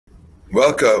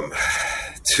Welcome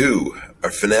to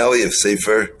our finale of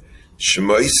Sefer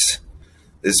Shemos.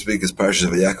 This week is Prashas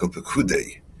Vayakel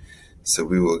Pekudai. So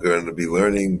we were going to be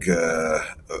learning a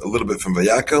little bit from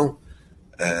Vayakal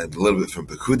and a little bit from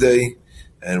Pekudai,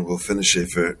 and we'll finish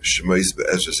Sefer Shemos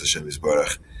be'ezras Hashem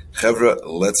Yisbarach. Chevra,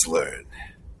 let's learn.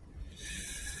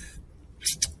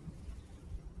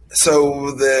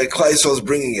 So the Klal Yisrael is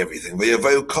bringing everything.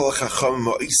 Vayavayu kol hachachamim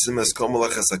ha'osim es kol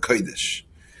malachas hakodesh.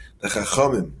 The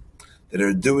Chachamim that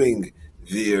are doing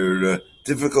their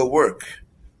difficult work,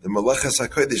 the malachas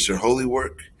hakodesh, their holy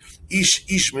work.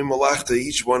 Ish min malachta,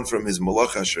 each one from his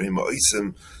malacha sharhim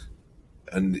ha'osim,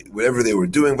 and whatever they were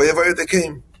doing, vayavayu they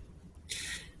came.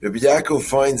 Rabi Yakob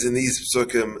finds in these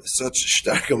psukim such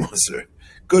starka musar,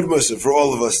 good musar for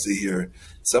all of us to hear,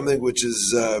 something which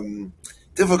is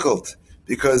difficult.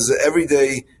 Because every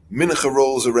day mincha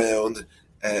rolls around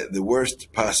at the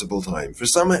worst possible time. For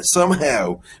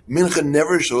somehow mincha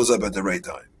never shows up at the right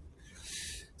time.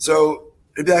 So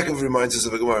Rabbi Yaakov reminds us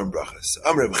of a Gemara in Brachas.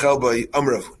 Amar V'chelbai,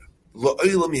 Amar Avuna.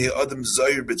 Lo'olam yeh adam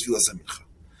zayir b'tfilas mincha.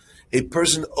 A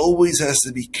person always has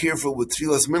to be careful with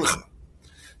tfilas mincha.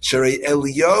 Sharei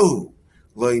Eliyahu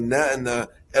lo'ina'ana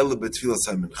ela b'tfilas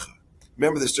mincha.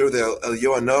 Remember the story of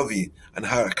Eliyahu Hanavi and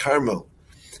Har Carmel,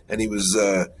 and they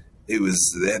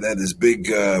had this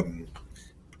big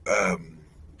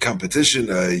competition,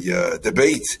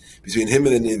 debate between him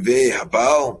and the Nevei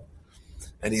Habal,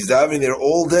 and he's diving there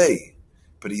all day,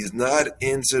 but he's not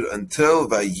answered until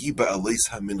Vayiba Aleis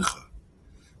HaMincha.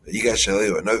 It's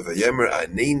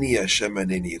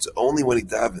only when he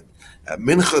davened at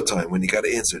Mincha time when he got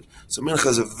answered. So Mincha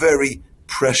is a very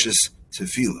precious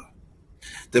tefillah.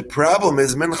 The problem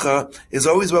is Mincha is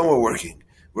always when we're working.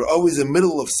 We're always in the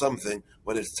middle of something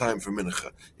when it's time for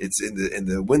mincha. It's in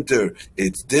the winter,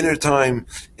 it's dinner time.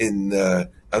 In the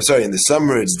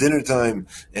summer, it's dinner time,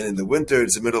 and in the winter,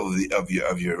 it's the middle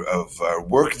of our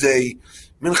work day.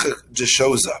 Mincha just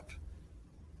shows up.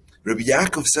 Rabbi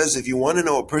Yaakov says, if you want to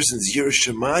know a person's Yirah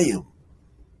Shamayim,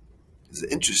 it's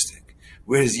interesting.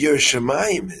 Where his Yirah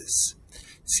Shamayim is,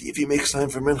 see if he makes time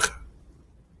for mincha.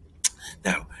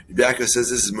 Now, Rabbi Yaakov says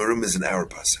this is remez in our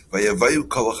pasuk. Vayavayu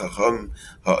kol hachacham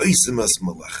ha'osim es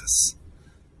malachas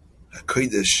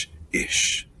hakodesh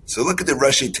ish. So look at the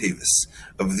Rashi Tevis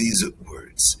of these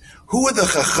words. Who are the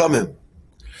chachamim?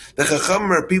 The chachamim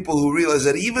are people who realize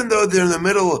that even though they're in the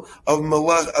middle of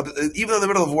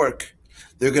work,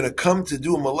 they're going to come to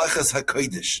do malachas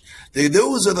hakodesh.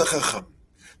 Those are the chacham,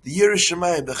 the Yirah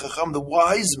Shamayim, the chacham, the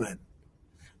wise men.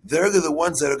 They're the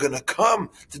ones that are going to come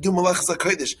to do malachas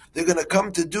hakodesh. They're going to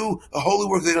come to do a holy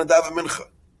work. They're going to daven mincha.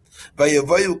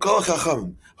 Vayavayu kol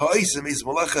chacham ha'osim is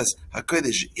malachas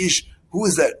hakodesh ish. Who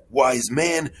is that wise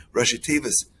man? Rashi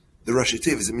Tevis. The Rashi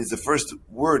Tevis. It means the first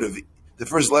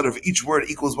letter of each word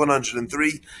equals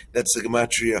 103. That's the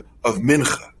gematria of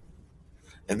mincha.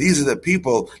 And these are the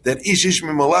people that ish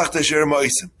min malachta sher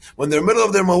ma'osim. When they're in the middle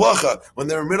of their malacha, when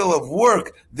they're in the middle of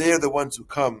work, they're the ones who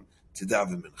come to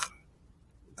daven mincha.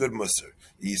 Good musar.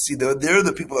 You see, they're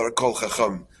the people that are called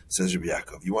chacham, says Rabbi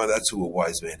Yaakov. That's who a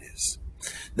wise man is.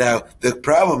 Now, the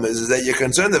problem is that you're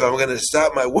concerned if I'm going to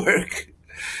stop my work,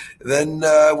 then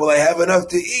will I have enough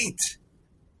to eat?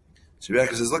 So Rabbi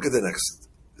Yaakov says, look at the next,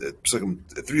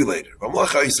 3 later.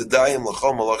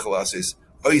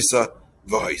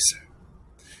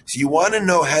 So you want to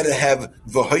know how to have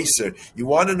v'hoiser. You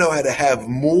want to know how to have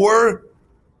more?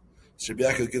 So Rabbi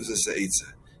Yaakov gives us the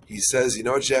eitzah. He says, you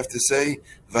know what you have to say?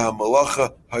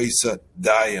 V'hamalacha haisa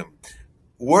dayim.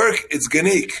 Work, it's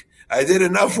ganik. I did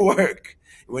enough work.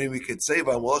 When we could say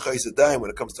v'hamalacha haisa dayim, when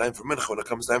it comes time for mincha, when it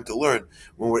comes time to learn,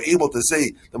 when we're able to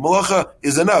say the malacha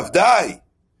is enough, die,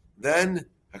 then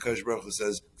HaKadosh Baruch Hu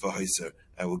says, v'haiser,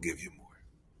 I will give you more.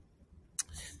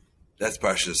 That's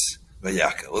Pashas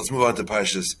Vayakel. Let's move on to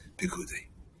Pashas Pekudai.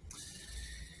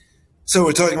 So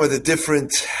we're talking about the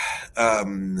different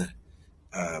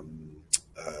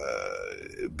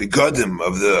begodim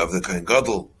of the Kohen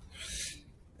Gadol,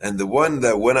 and the one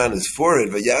that went on his forehead,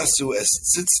 vayasu es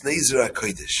tzitz nezer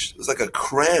hakodesh. It was like a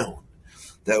crown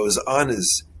that was on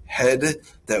his head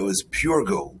that was pure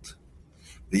gold.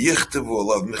 V'yichtavu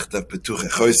alav michtav Pituchei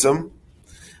Chotam,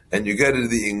 and you get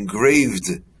the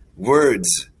engraved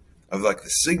words of like the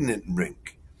signet ring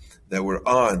that were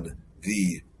on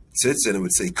the tzitz, and it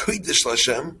would say kodesh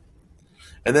l'Hashem,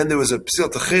 and then there was a psil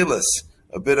techelas,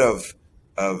 a bit of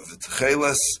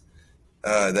techelas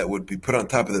that would be put on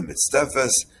top of the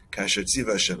mitztefes, kasher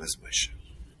tziva Hashem es Moshe.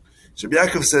 So Rabbi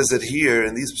Yaakov says that here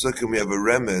in these psukim we have a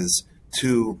remez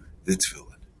to the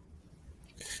tefillin.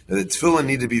 Now the tefillin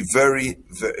need to be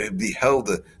be held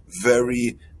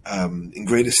very in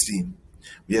great esteem.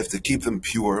 We have to keep them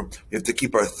pure. We have to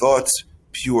keep our thoughts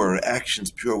pure, our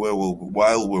actions pure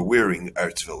while we're wearing our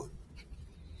tefillin.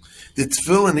 The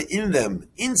tefillin in them,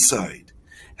 inside,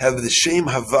 have the Shem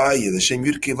Havaya, the Shem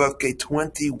Yud Kei Vav Kei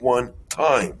 21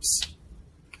 times.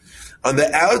 On the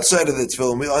outside of the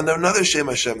tefillin, on another Shem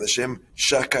Hashem, the Shem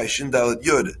Shakai Shin Daled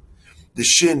Yud. The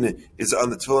shin is on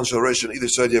the tefillin shel rosh. On either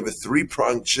side, you have a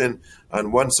three-pronged shin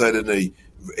on one side and a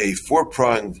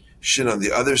four-pronged shin on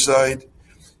the other side.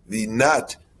 The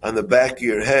knot on the back of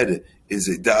your head is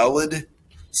a dalid.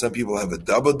 Some people have a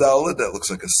double dalid that looks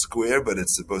like a square, but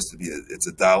it's supposed to be it's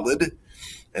a dalid.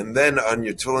 And then on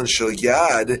your tefillin shel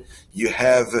yad, you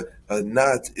have a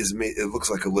knot it looks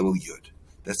like a little yud.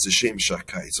 That's the Shem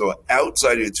Shakai. So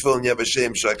outside of your tefillin, you have a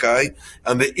Shem Shakai.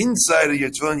 On the inside of your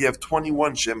tefillin, you have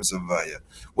 21 Shemas of Havaya.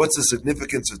 What's the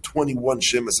significance of 21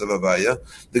 Shemas of Havaya?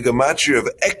 The gematria of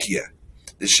Ekya,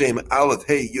 the Shem Aleph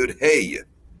Hey Yud Hey,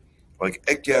 like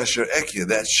Ekya Asher Ekya.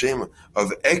 That Shem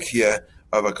of Ekya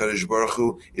of HaKadosh Baruch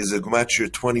Hu is a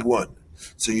gematria 21.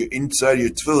 So you're inside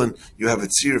your tefillin, you have a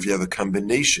tziruf, you have a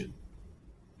combination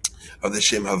of the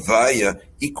Shem Havaya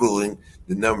equaling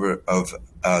the number of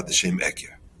the Shem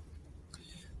Ekya.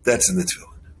 That's in the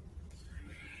Tefillin.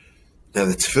 Now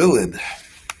the Tefillin,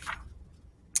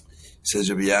 says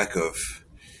Rabi Yakob,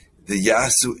 the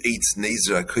Yasu Eitz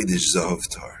Nezer HaKodesh Zahav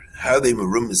Tar. How are they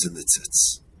merumez in the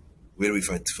Tzitz? Where do we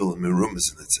find Tefillin merumez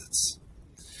in the Tzitz?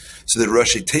 So the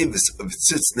Rashi Tevis of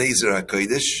Tzitz Nezer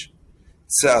HaKodesh,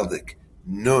 Tzadik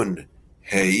Nun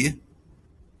Hey.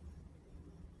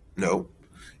 No.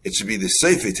 It should be the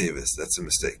Seifei Tevis. That's a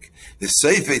mistake. The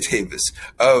Seifei Tevis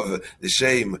of the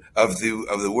shame of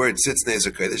the word Tzitz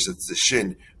Nezer Kodesh. That's the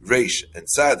Shin, Reish, and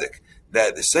Tzadik.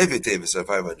 That the Seifei Tevis are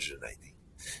 590.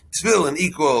 Tefillin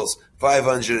equals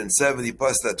 570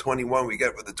 plus that 21 we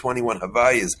get for the 21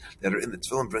 Havayas that are in the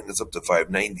Tefillin, bring us up to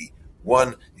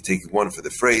 591. You take one for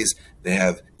the phrase. They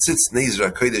have Tzitz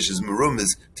Nezer Kodesh is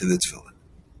merumez to the Tefillin.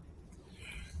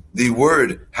 The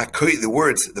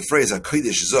phrase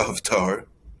HaKodesh Zahav Tar.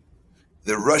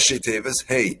 The Rashi Tevis,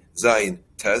 Hey, Zayin,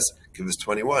 Tes, give us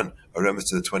 21, a remez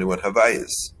to the 21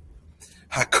 Havayas.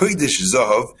 HaKodesh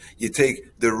Zahav, you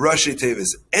take the Rashi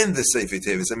Tevis and the Seifei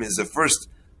Tevis, that means the first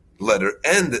letter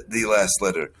and the last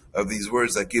letter of these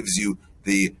words, that gives you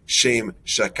the Shem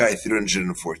Shakai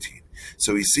 314.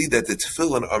 So we see that the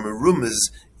Tefillin are merumez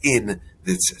in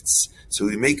the Tzitz. So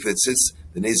we make the Tzitz,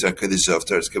 the Nezer HaKodesh Zahav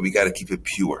Tar, we got to keep it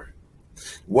pure.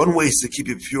 One way to keep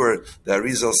it pure, the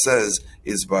Arizal says,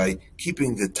 is by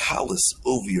keeping the talis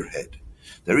over your head.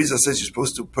 The Arizal says you're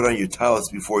supposed to put on your talis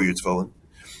before your tefillin,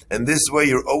 and this way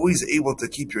you're always able to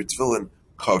keep your tefillin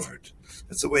covered.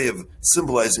 That's a way of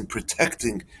symbolizing,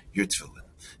 protecting your tefillin.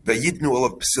 Vayitnu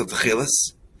olav psil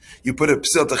techeles. You put a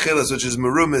psil techeles, which is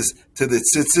merumez to the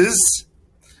tzitzis,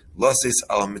 lasis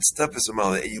al mitztefes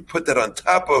umala, and you put that on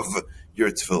top of your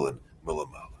tefillin,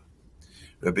 milamala.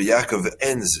 Rabi Yakob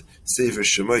ends Sefer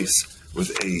Shemos with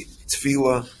a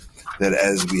tefillah that,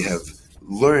 as we have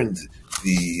learned,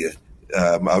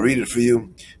 I'll read it for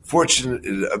you. Fortunate,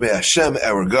 may Hashem,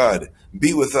 our God,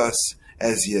 be with us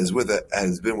as He has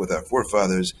been with our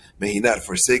forefathers. May He not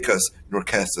forsake us nor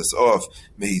cast us off.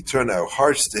 May He turn our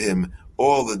hearts to Him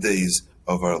all the days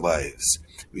of our lives.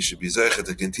 We should be zeicha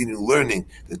to continue learning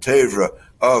the Torah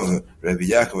of Rabi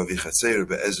Yaakov Avichaseir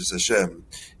be'ezus Hashem,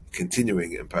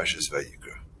 continuing in Parshas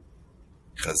Vayikra.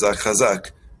 Chazak,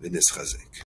 chazak, v'nischazek.